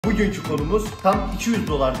bugünkü konumuz tam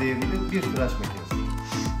 $200 değerinde bir tıraş makinesi.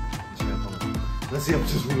 Nasıl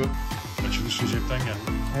yapacağız bunu? Açılış Recep'ten geldi.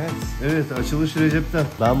 Evet açılış Recep'ten.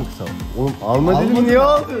 Ben mi kısalım? Oğlum alma dedim, niye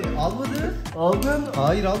aldın? Almadı. Aldın.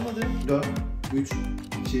 Hayır almadı. 4, 3,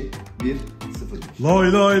 2, 1, 0.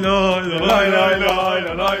 Lay lay lay lay lay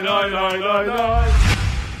lay lay lay lay lay lay.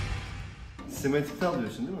 Simetrikte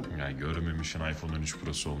alıyorsun değil mi? Ya görmemişin iPhone 13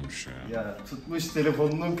 Pro'su olmuş ya. Ya tutmuş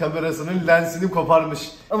telefonunun kamerasının lensini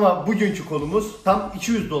koparmış. Ama bugünkü konumuz tam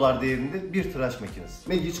 $200 değerinde bir tıraş makinesi.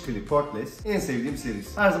 Magic Clip Cordless. En sevdiğim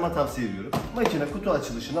serisi. Her zaman tavsiye ediyorum. Makine kutu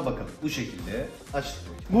açılışına bakalım. Bu şekilde açtık.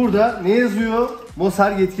 Burada ne yazıyor?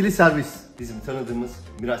 Mosar yetkili servis. Bizim tanıdığımız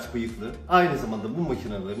Miraç Bıyıklı. Aynı zamanda bu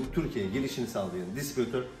makinelerin Türkiye'ye gelişini sağlayan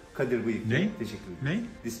distribütör Kadir Bıyıklı. Ne? Teşekkür ederim.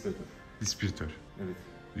 Ne? Distribütör. Distribütör. Evet.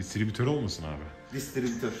 Distribütör olmasın abi?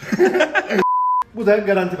 Distribütör. Bu da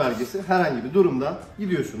garanti belgesi. Herhangi bir durumda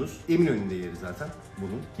gidiyorsunuz. Eminönü'nde yeri zaten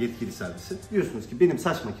bunun yetkili servisi. Diyorsunuz ki benim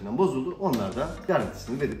saç makinem bozuldu. Onlar da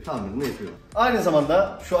garantisini verip tamirini yapıyor. Aynı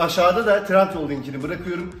zamanda şu aşağıda da Trendyol linkini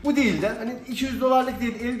bırakıyorum. Bu değil de hani $200'lık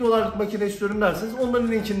değil $50'lık makine istiyorum derseniz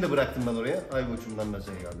onların linkini de bıraktım ben oraya. Ay boçumdan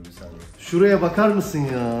mesaj geldi bir saniye. Şuraya bakar mısın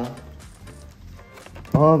ya?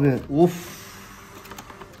 Abi of.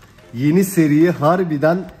 Yeni seriyi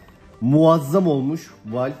harbiden muazzam olmuş.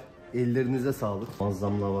 Wahl, ellerinize sağlık.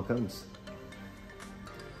 Muazzamlığa bakar mısın?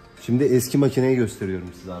 Şimdi eski makineyi gösteriyorum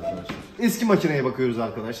size arkadaşlar. Eski makineye bakıyoruz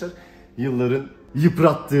arkadaşlar. Yılların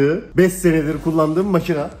yıprattığı, 5 senedir kullandığım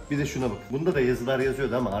makine. Bir de şuna bak. Bunda da yazılar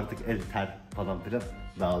yazıyordu ama artık el ter falan filan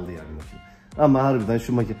dağıldı yani makine. Ama harbiden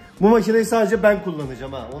şu makine. Bu makineyi sadece ben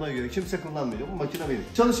kullanacağım ha. Ona göre kimse kullanmayacak. Bu makine benim.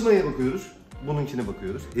 Çalışmaya bakıyoruz. Bununkine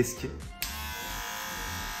bakıyoruz. Eski.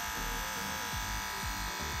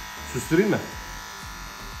 Süstüreyim mi?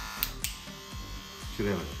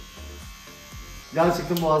 Şuraya bak.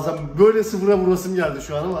 Gerçekten muazzam. Böyle sıfıra vurasım geldi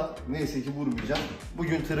şu an ama neyse ki vurmayacağım.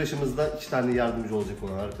 Bugün tıraşımızda 2 tane yardımcı olacak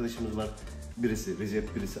olan arkadaşımız var. Birisi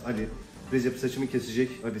Recep, birisi Ali. Recep saçımı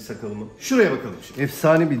kesecek, Ali sakalımı. Şuraya bakalım.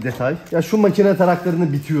 Efsane bir detay. Ya şu makine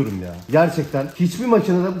taraklarını bitiyorum ya. Gerçekten hiçbir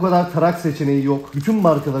makinede bu kadar tarak seçeneği yok. Bütün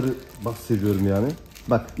markaları bahsediyorum yani.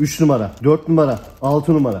 Bak 3 numara, 4 numara,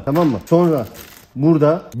 6 numara, tamam mı? Sonra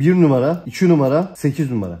burada 1 numara, 2 numara,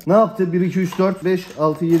 8 numara. Ne yaptı? 1, 2, 3, 4, 5,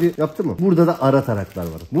 6, 7 yaptı mı? Burada da ara taraklar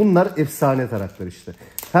var. Bunlar efsane taraklar işte.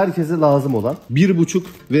 Herkese lazım olan 1,5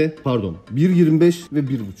 ve pardon 1,25 ve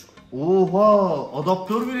 1,5. Oha!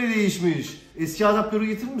 Adaptör bile değişmiş. Eski adaptörü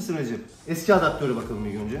getirir misin Recep? Eski adaptöre bakalım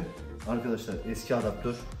ilk önce. Arkadaşlar eski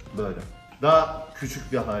adaptör böyle. Daha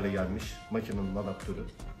küçük bir hale gelmiş makinenin adaptörü.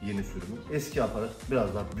 Yeni sürümü. Eski aparat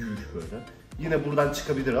biraz daha büyük böyle. Yine buradan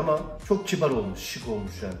çıkabilir ama çok kibar olmuş, şık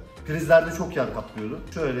olmuş yani. Prizlerde çok yer kaplıyordu.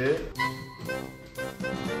 Şöyle...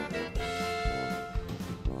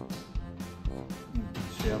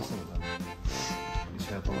 Şey yapsana ben. Bir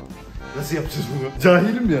şey yapamam. Nasıl yapacağız bunu?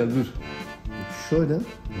 Cahilim ya, dur. Şöyle.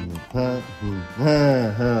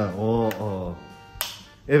 O.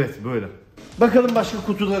 Evet, böyle. Bakalım başka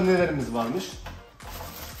kutuda nelerimiz varmış.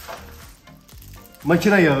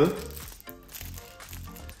 Makine yağı.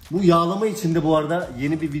 Bu yağlama için de bu arada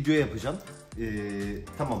yeni bir video yapacağım.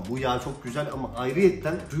 Tamam bu yağ çok güzel ama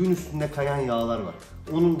ayrıyetten suyun üstünde kayan yağlar var.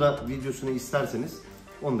 Onun da videosunu isterseniz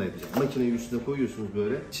onu da yapacağım. Makineyi üstüne koyuyorsunuz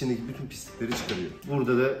böyle. İçindeki bütün pislikleri çıkarıyor.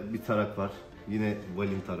 Burada da bir tarak var. Yine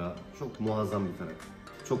Wahl'in tarağı. Çok muazzam bir tarak.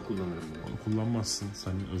 Çok kullanırım bunu. Onu kullanmazsın.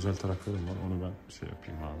 Senin özel tarakların var. Onu ben şey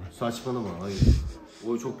yapayım abi. Saçmalama, hayır.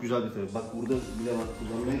 O çok güzel bir tarak. Bak burada bile var.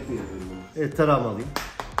 Kullanmayı mı yapıyorum bunu? Evet, tarağımı alayım.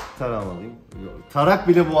 Tarağımı alayım. Tarak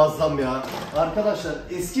bile muazzam ya. Arkadaşlar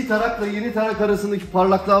eski tarakla yeni tarak arasındaki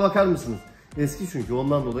parlaklığa bakar mısınız? Eski çünkü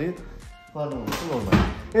ondan dolayı parlaması normal.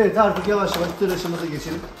 Evet, artık yavaş yavaş tıraşımıza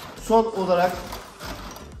geçelim. Son olarak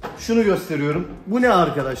şunu gösteriyorum. Bu ne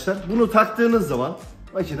arkadaşlar? Bunu taktığınız zaman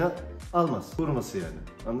makine almaz. Koruması yani.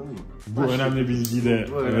 Anladın mı? Bu önemli bilgiyi de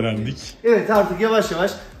öğrendik. Evet, artık yavaş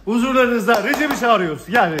yavaş huzurlarınızda Recep'i çağırıyoruz.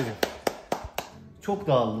 Gel Recep. Çok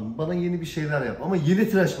dağıldım. Bana yeni bir şeyler yap. Ama yeni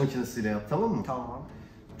tıraş makinesiyle yap, tamam mı? Tamam.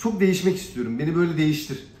 Çok değişmek istiyorum. Beni böyle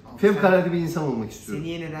değiştir. Tamam. Fevkalade bir insan olmak istiyorum.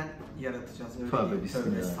 Seni yeniden yaratacağız. Öyle Tövbe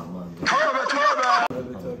bismillah.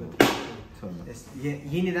 Tövbe.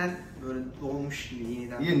 Yeniden böyle doğmuş gibi.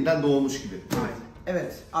 Yeniden doğmuş gibi. Evet.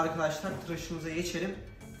 Evet arkadaşlar, tıraşımıza geçelim.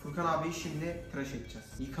 Furkan abiyi şimdi tıraş edeceğiz.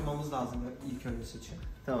 Yıkamamız lazım ilk önce saçı.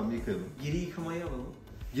 Tamam, yıkayalım. Geri yıkamayı alalım.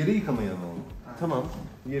 Geri yıkamayı alalım. Evet. Tamam.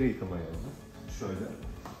 Geri yıkamayı alalım. Şöyle.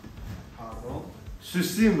 Pardon.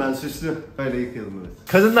 Süslüyüm ben, süslü. Böyle yıkayalım, evet.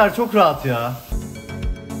 Kadınlar çok rahat ya.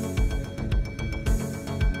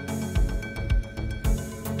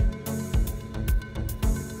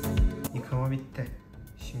 Yıkama bitti.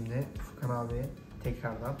 Şimdi Furkan abiye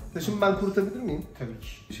tekrardan Saçımı ben kurutabilir miyim? Tabii ki.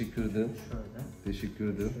 Teşekkür ederim. Şöyle. Teşekkür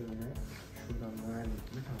ederim. Şöyle. Şuradan da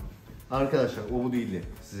hallettim. Tamam. Arkadaşlar o bu değil de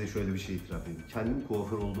size şöyle bir şey itiraf edeyim. Kendim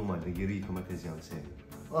kuaför olduğum halde geri yıkama tezgahını sevmiyorum.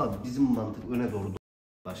 Abi bizim mantık öne doğru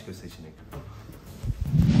başka seçenek.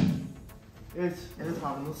 Evet. Evet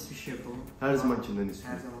abi nasıl bir şey yapalım? Her zamankinden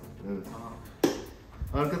istiyorum. Her zaman. Evet. Tamam.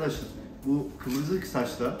 Arkadaşlar bu kıvırcık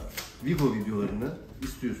saçta Vigo videolarını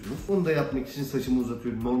istiyorsunuz. Onu da yapmak için saçımı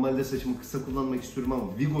uzatıyorum. Normalde saçımı kısa kullanmak istiyorum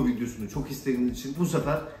ama Vigo videosunu çok istediğiniz için bu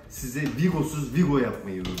sefer size Vigo'suz Vigo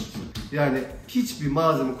yapmayı öğreteceğim. Yani hiçbir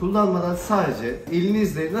malzeme kullanmadan sadece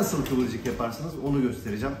elinizle nasıl kıvırcık yaparsınız onu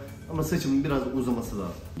göstereceğim. Ama saçımın biraz uzaması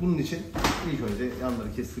lazım. Bunun için ilk önce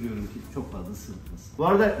yanları kestiriyorum ki çok fazla sırıtmasın. Bu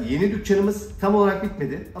arada yeni dükkanımız tam olarak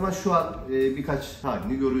bitmedi ama şu an birkaç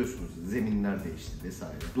halini görüyorsunuz. Zeminler değişti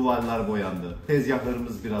vesaire. Duvarlar boyandı.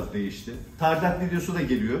 Tezgahlarımız biraz değişti. Tadilat videosu da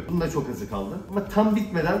geliyor. Bunun da çok azı kaldı. Ama tam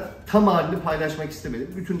bitmeden tam halini paylaşmak istemedim.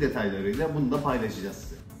 Bütün detaylarıyla bunu da paylaşacağız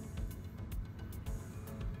size.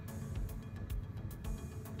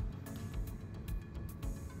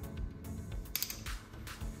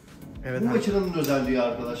 Evet, bu makinenin özelliği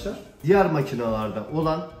arkadaşlar, diğer makinalarda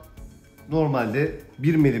olan normalde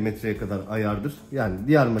 1 milimetreye kadar ayardır. Yani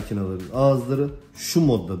diğer makinelerin ağızları şu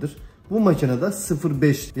moddadır. Bu makinede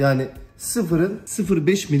 0.5 yani 0'ın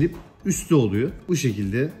 0.5 milim üstü oluyor. Bu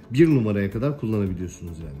şekilde 1 numaraya kadar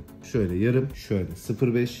kullanabiliyorsunuz yani. Şöyle yarım, şöyle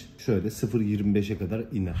 0.5, şöyle 0.25'e kadar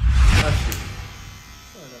iner.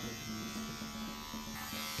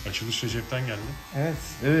 Açılış Recep'ten geldi. Evet.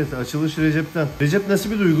 Evet, açılış Recep'ten. Recep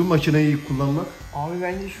nasıl bir duygu makineyi ilk kullanmak? Abi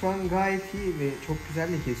bence şu an gayet iyi ve çok güzel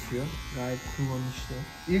de kesiyor. Gayet kullanışlı.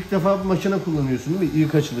 İlk defa bir makine kullanıyorsun değil mi?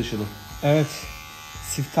 İlk açılışını. Evet.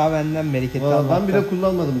 Siftah benden bereketli Aa, Allah'tan. ben bile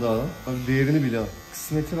kullanmadım daha. Bak değerini bile al.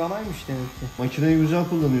 Kısmeti banaymış demek ki. Makineyi güzel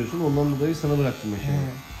kullanıyorsun. Ondan dolayı sana bıraktım makineyi.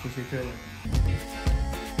 Teşekkür ederim.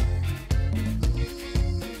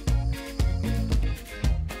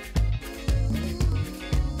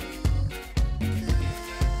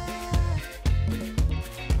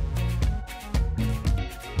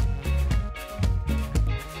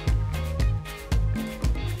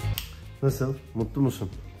 Nasıl? Mutlu musun?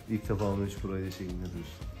 İlk defa 13 Pro'ya şeklinde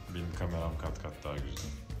diyorsun. Benim kameram kat kat daha güzel.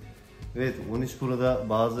 Evet, 13 Pro'da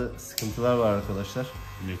bazı sıkıntılar var arkadaşlar.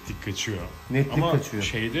 Netlik kaçıyor. Netlik ama kaçıyor.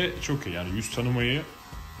 Şeyde çok iyi yani yüz tanımayı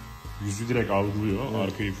yüzü direkt algılıyor. Evet.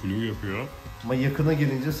 Arkayı flu yapıyor. Ama yakına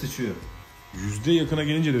gelince sıçıyor. Yüzde yakına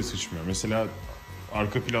gelince de sıçmıyor. Mesela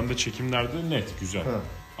arka planda çekimlerde net, güzel. Ha.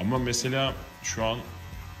 Ama mesela şu an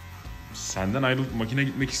senden ayrılıp makine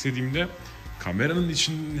gitmek istediğimde kameranın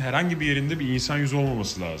içinin herhangi bir yerinde bir insan yüzü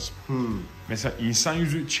olmaması lazım. Mesela insan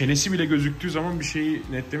yüzü, çenesi bile gözüktüğü zaman bir şeyi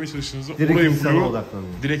netlemeye çalıştığınızda Direkt oraya insana vuruyor.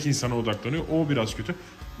 odaklanıyor. Direkt insana odaklanıyor. O biraz kötü.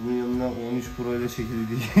 Bunun yanına 13 Pro ile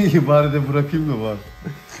çekildiği bari de bırakayım mı var?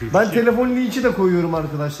 Ben telefon linki de koyuyorum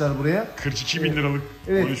arkadaşlar buraya. 42 bin liralık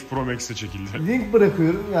Evet. 13 Pro Max'e çekildi. Link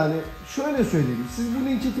bırakıyorum yani şöyle söyleyeyim. Siz bu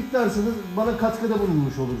linki tıklarsanız bana katkıda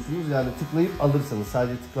bulunmuş olursunuz. Yani tıklayıp alırsanız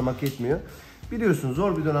sadece tıklamak yetmiyor. Biliyorsunuz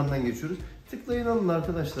zor bir dönemden geçiyoruz. Tıklayın alın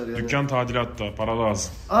arkadaşlar yani. Dükkan tadilatta, para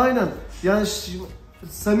lazım. Aynen. Yani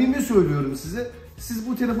samimi söylüyorum size. Siz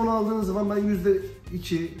bu telefonu aldığınız zaman ben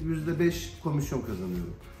 %2, %5 komisyon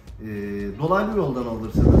kazanıyorum. Dolaylı yoldan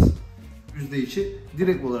alırsanız %2,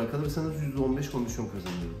 direkt olarak alırsanız %15 komisyon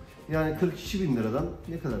kazanıyorum. Yani 42 bin liradan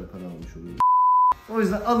ne kadar para almış oluyorum? O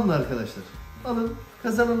yüzden alın arkadaşlar. Alın,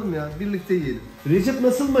 kazanalım ya. Birlikte yiyelim. Recep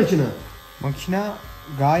nasıl makine? Makine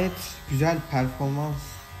gayet güzel, performans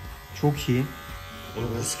çok iyi. Oğlum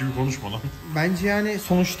Rus gibi konuşma lan. Bence yani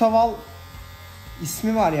sonuçta Wahl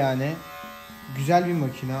ismi var yani. Güzel bir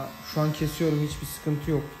makine. Şu an kesiyorum, hiçbir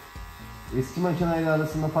sıkıntı yok. Eski makineyle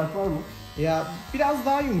arasında fark var mı? Ya biraz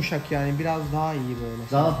daha yumuşak yani, biraz daha iyi böyle.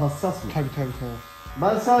 Daha hassas mı? Tabii.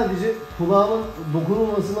 Ben sadece kulağımın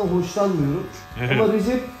dokunulmasından hoşlanmıyorum. Ama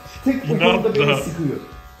Recep tek bu konuda beni sıkıyor.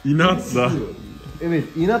 İnatla. Evet,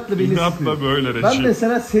 inatla beni sıkıyor. İnatla böyle Recep. Ben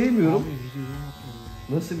mesela sevmiyorum. Abi,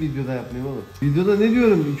 Nasıl videoda yapmayayım oğlum? Videoda ne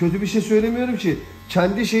diyorum? Kötü bir şey söylemiyorum ki.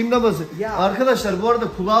 Kendi şeyimde basın. Ya. Arkadaşlar bu arada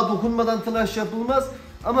kulağa dokunmadan tıraş yapılmaz.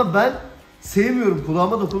 Ama ben sevmiyorum.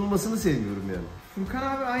 Kulağıma dokunulmasını sevmiyorum yani. Furkan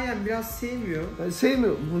abi aynen biraz sevmiyor. Ben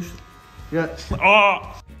sevmiyorum. Hoş. Ya Aa!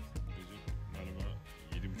 Galiba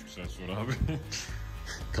 7,5 saat sonra abi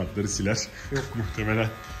katları siler. Yok. Muhtemelen.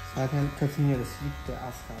 Zaten katın yarısı bitti,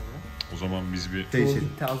 az kaldı. O zaman biz bir şey Çoğu için.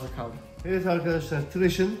 bitti, azı kaldı. Evet arkadaşlar,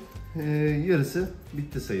 tıraşın yarısı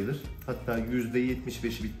bitti sayılır. Hatta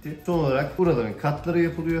 %75 bitti. Son olarak buraların katları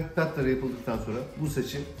yapılıyor. Katları yapıldıktan sonra bu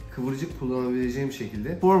saçı kıvırcık kullanabileceğim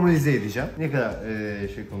şekilde formalize edeceğim. Ne kadar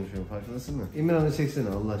şey konuşuyorum, farkındasın mı? İmran'ı çeksene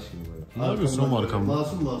Allah aşkına böyle. Ne yapıyorsun oğlum arkamda?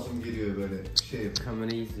 Masum masum geliyor böyle şey yapıyor.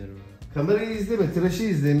 Kamerayı izliyorum. Kamerayı izleme, tıraşı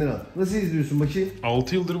izle Emirhan. Nasıl izliyorsun bakayım?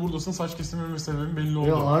 6 yıldır buradasın, saç kesimeme sebebim belli oldu.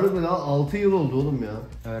 Ya harbi lan 6 yıl oldu oğlum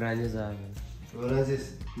ya. Öğreneceğiz abi. Öğreneceğiz.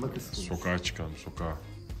 Makas konuş. Sokağa çıkalım, sokağa.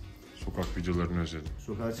 Sokak videolarını özledim.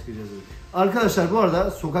 Sokağa çıkacağız. Arkadaşlar bu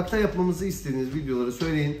arada sokakta yapmamızı istediğiniz videoları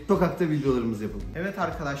söyleyin. Sokakta videolarımızı yapalım. Evet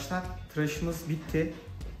arkadaşlar, tıraşımız bitti.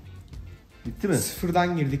 Bitti mi?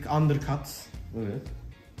 Sıfırdan girdik, undercut. Evet.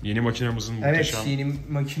 Yeni makinemizin muhteşem... Evet, yeni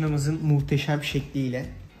makinamızın muhteşem şekliyle.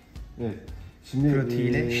 Evet. Şimdi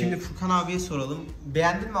Pratiğiyle. Şimdi Furkan abiye soralım.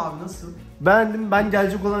 Beğendin mi abi, nasıl? beğendim. Ben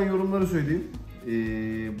gelecek olan yorumları söyleyeyim.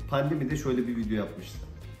 Pandemide şöyle bir video yapmıştım.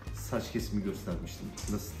 Saç kesimi göstermiştim.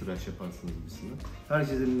 Nasıl tıraş yaparsınız gibisinden.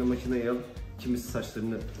 Herkes elinde makineyi alıp kimisi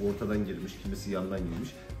saçlarını ortadan girmiş, kimisi yandan girmiş.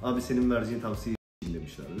 Abi senin vereceğin tavsiyeyi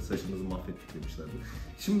demişlerdi. Saçımızı mahvettik demişlerdi.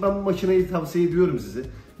 Şimdi ben bu makineyi tavsiye ediyorum size.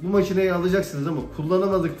 Bu makineyi alacaksınız ama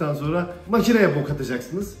kullanamadıktan sonra makineye bok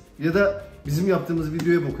atacaksınız. Ya da bizim yaptığımız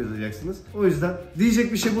videoya bok atacaksınız. O yüzden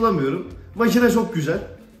diyecek bir şey bulamıyorum. Makine çok güzel.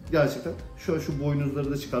 Gerçekten. Şu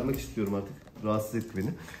boynuzları da çıkarmak istiyorum artık. Rahatsız etti beni.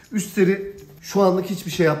 Üstleri şu anlık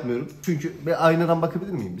hiçbir şey yapmıyorum. Çünkü bir aynadan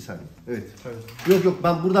bakabilir miyim bir saniye? Evet. Tabii. Yok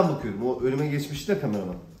ben buradan bakıyorum. O önüme geçmişti de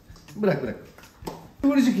kameraman. Bırak.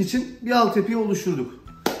 Kıvırcık için bir altyapıyı oluşturduk.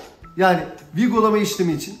 Yani vigolama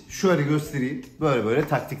işlemi için şöyle göstereyim. Böyle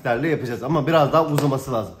taktiklerle yapacağız ama biraz daha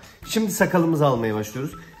uzaması lazım. Şimdi sakalımızı almaya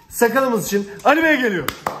başlıyoruz. Sakalımız için Ali Bey geliyor.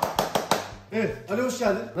 Evet, Ali hoş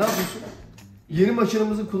geldin. Ne yapıyorsun? Yeni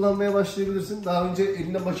makinamızı kullanmaya başlayabilirsin. Daha önce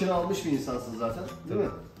elinde makine almış bir insansın zaten, değil mi?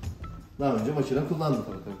 Daha önce makine kullandın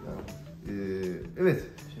tabii. Evet.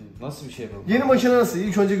 Şimdi nasıl bir şey yapalım? Yeni makine nasıl?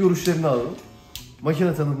 İlk önce görüşlerini alalım.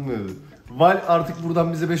 Makine tanıtımı yapalım. Wahl artık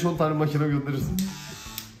buradan bize 5-10 tane makine gönderirsin.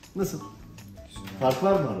 Nasıl? Fark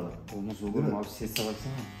var mı arada? Olmaz olur mu abi, sese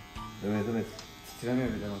baksana. Evet. Titremiyor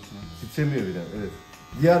bile makine. Titremiyor bile, evet.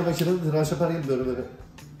 Diğer makinede tıraş yapar gibi böyle.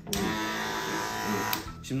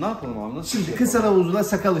 Şimdi ne yapalım abi, nasıl Şimdi bir şey kısa uzuna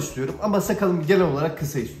sakal istiyorum ama sakalımı genel olarak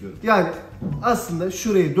kısa istiyorum. Yani aslında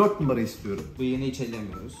şurayı 4 numara istiyorum. Bıyığını hiç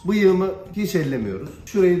ellemiyoruz. Bıyığımı hiç ellemiyoruz.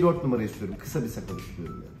 Şurayı 4 numara istiyorum. Kısa bir sakal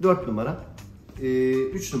istiyorum yani. 4 numara,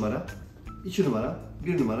 3 numara, 2 numara,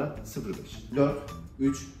 1 numara, 05. 4,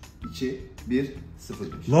 3, 2, 1,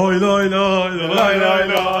 05. Lay lay lay lay lay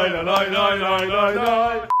lay lay lay lay lay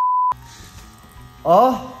lay.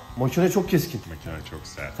 Ah! Makine çok keskin. Makine çok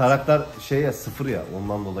sert. Taraklar sıfır ya,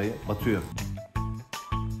 ondan dolayı batıyor.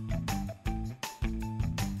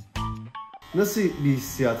 Nasıl bir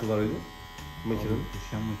hissiyatı var öyle makinenin?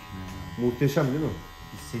 Muhteşem makine ya. Muhteşem değil mi?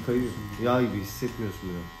 Kayıyor. Hissediyorsun. Yağ gibi hissetmiyorsun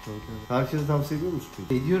ya. Tabii. Herkese tavsiye ediyor musun?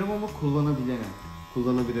 Ediyorum ama kullanabilene.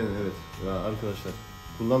 Kullanabilen, evet. Ya arkadaşlar,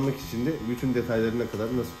 kullanmak için de bütün detaylarına kadar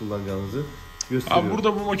nasıl kullanacağınızı gösteriyorum. Abi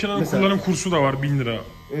burada bu makinenin Mesela, kullanım kursu da var 1000 lira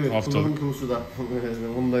evet, haftalık. kullanım kursu da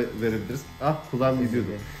onu da verebiliriz. Kulağım gidiyordu.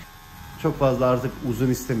 Çok fazla artık uzun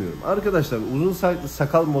istemiyorum. Arkadaşlar uzun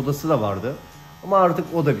sakal modası da vardı. Ama artık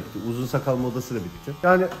o da bitti. Uzun sakal modası da bitti.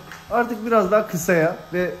 Yani artık biraz daha kısaya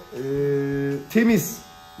ve temiz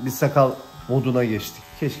bir sakal moduna geçtik.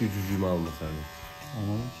 Keşke cücüğümü almasaydım.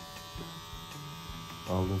 Anladım.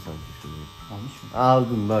 Aldın sanki şunu. Almış mı?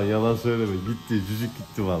 Aldın lan, yalan söyleme. Gitti, cücük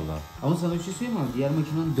gitti vallahi. Ama sana bir şey söyleyeyim mi? Diğer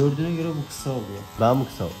makinenin 4'üne göre bu kısa oluyor. Daha mı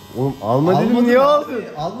kısa? Oğlum alma dedim, niye aldın?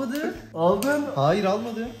 Almadı. Aldın. Hayır,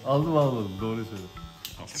 almadı. Aldım, doğru söyle.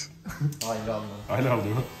 Alt. Hayır, almadı. Hala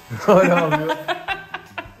alıyor. Hala alıyor.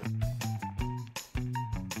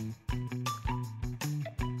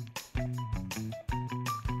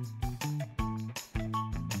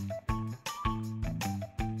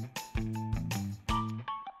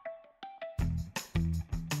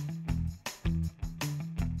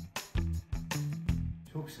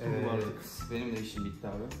 Çok sıkıldım artık. Benim de işim bitti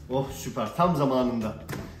abi. Oh süper, tam zamanında.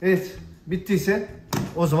 Evet, bittiyse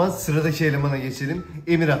o zaman sıradaki elemana geçelim.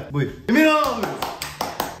 Emirhan, buyur. Emirhan!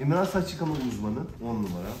 Emirhan saç yıkama uzmanı. 10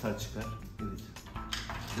 numara saç çıkar. Evet.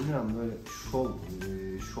 Emirhan böyle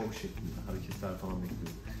şov şeklinde hareketler falan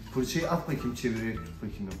bekliyorum. Fırçayı at bakayım, çevirerek tut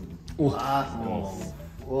bakayım yapalım.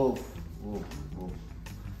 Of.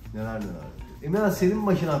 Neler. Emirhan, senin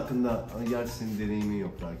makine hakkında, gerçi senin deneyimin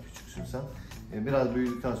yok, daha küçüksün sen. Biraz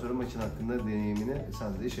büyüdükten sonra makine hakkında deneyimini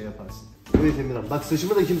sen de yaparsın. Evet Emirhan, bak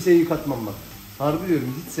saçımı da kimseye yıkatmam bak. Harbi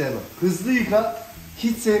diyorum, hiç sevmem. Hızlı yıka,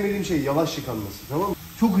 hiç sevmediğim şey yavaş yıkanması, tamam mı?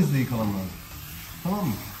 Çok hızlı yıkaman lazım. Tamam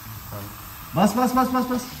mı? Tamam.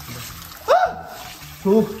 Bas.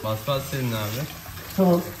 Soğuk. Bas senin abi.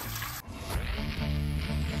 Tamam.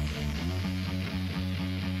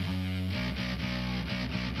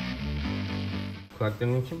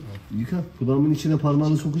 Kulaklarını yıkayım mı? Yıka. Kulağımın içine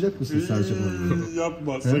parmağını sokacak mısın serçe parmağını?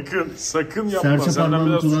 Yapma sakın. Sakın yapma. Serçe Senden parmağını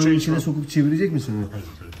biraz su kulağımın çekmem. içine sokup çevirecek misin?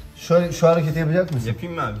 Şöyle şu hareketi yapacak mısın?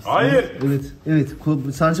 Yapayım mı abi? Hayır. Evet. Evet.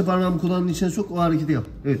 Serçe parmağımı kulağımın içine sok, o hareketi yap.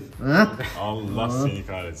 Evet. Ha? Allah seni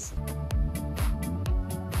kahretsin.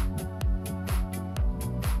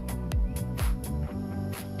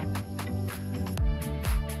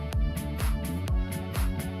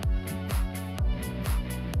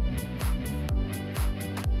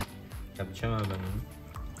 Yapacağım abi ben onu.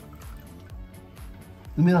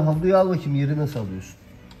 Ümran havluyu al bakayım, yeri nasıl alıyorsun?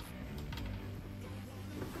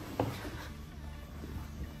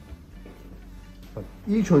 Bak,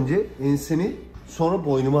 İlk önce enseni, sonra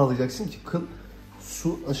boynumu alacaksın ki kıl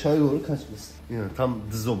su aşağıya doğru kaçmasın. Yani tam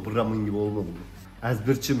Dizo Bram'ın gibi olmadı mı?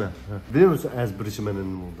 Ezberçime. Biliyor musun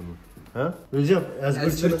ezberçimenin ne olduğunu? Ha? Recep,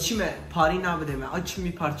 Ezberçime, parin abi deme. Açın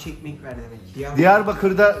bir parça ekmek ver demek.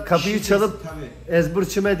 Diyarbakır'da kapıyı Şişesi, çalıp tabii.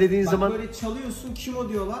 ezberçime dediğin Bak zaman böyle çalıyorsun, kim o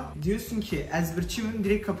diyorlar. Diyorsun ki ezberçimim,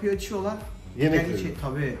 direkt kapıyı açıyorlar. Yemek Yani veriyor.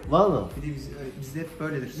 Tabii. valla. Bir de bizde hep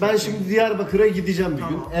böyledir. Ben şimdi Diyarbakır'a gideceğim bir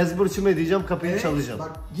Tamam. gün. Ezberçime diyeceğim, kapıyı Evet, çalacağım.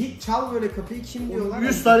 bak git çal böyle kapıyı, kim diyorlar.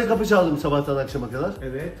 100 tane kapı çaldım sabahtan akşama kadar.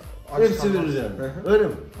 Evet. Hepsi kalmaz. vereceğim. Hı hı. Öyle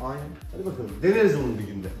mi? Aynen. Hadi bakalım. Deneriz onu bir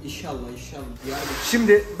günde. İnşallah. Yani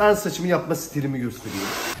Şimdi ben saçımı yapma stilimi göstereyim.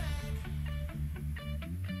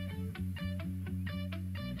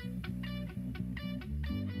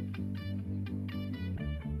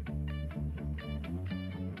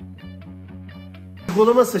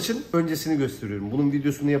 Koluma saçın öncesini gösteriyorum. Bunun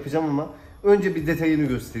videosunu yapacağım ama önce bir detayını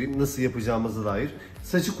göstereyim. Nasıl yapacağımıza dair.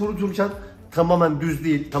 Saçı kuruturken tamamen düz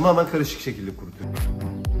değil, tamamen karışık şekilde kurutuyorum.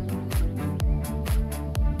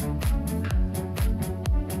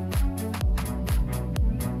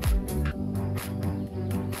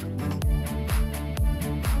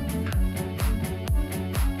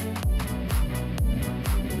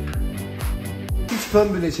 Hiç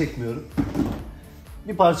fön bile çekmiyorum.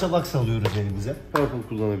 Bir parça laks alıyoruz elimize. Pardon,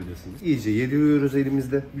 kullanabilirsiniz. İyice yediriyoruz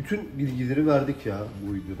elimizde. Bütün bilgileri verdik ya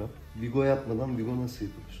bu videoda. Vigo yapmadan Vigo nasıl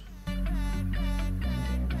yapılır?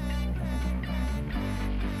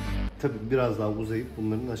 Tabii biraz daha uzayıp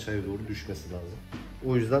bunların aşağıya doğru düşmesi lazım.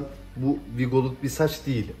 O yüzden bu Vigo'luk bir saç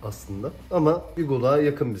değil aslında. Ama Vigo'luğa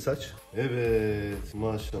yakın bir saç. Evet,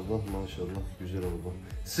 maşallah güzel oldu.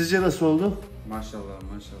 Sizce nasıl oldu? Maşallah.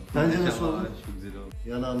 Sence nasıl oldu? Çok güzel oldu.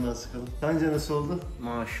 Yanağından sıkalım. Sence nasıl oldu?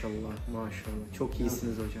 maşallah. Çok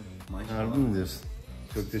iyisiniz hocam. Harbi mi diyorsun?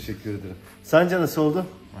 Çok teşekkür ederim. Sence nasıl oldu?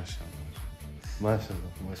 Maşallah.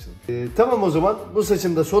 Maşallah. Tamam, o zaman bu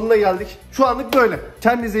saçın da sonuna geldik. Şu anlık böyle.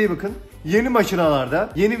 Kendinize iyi bakın. Yeni makinalarda,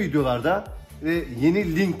 yeni videolarda ve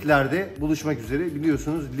yeni linklerde buluşmak üzere.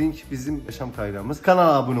 Biliyorsunuz link bizim yaşam kaynağımız.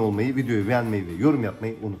 Kanala abone olmayı, videoyu beğenmeyi ve yorum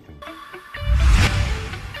yapmayı unutmayın.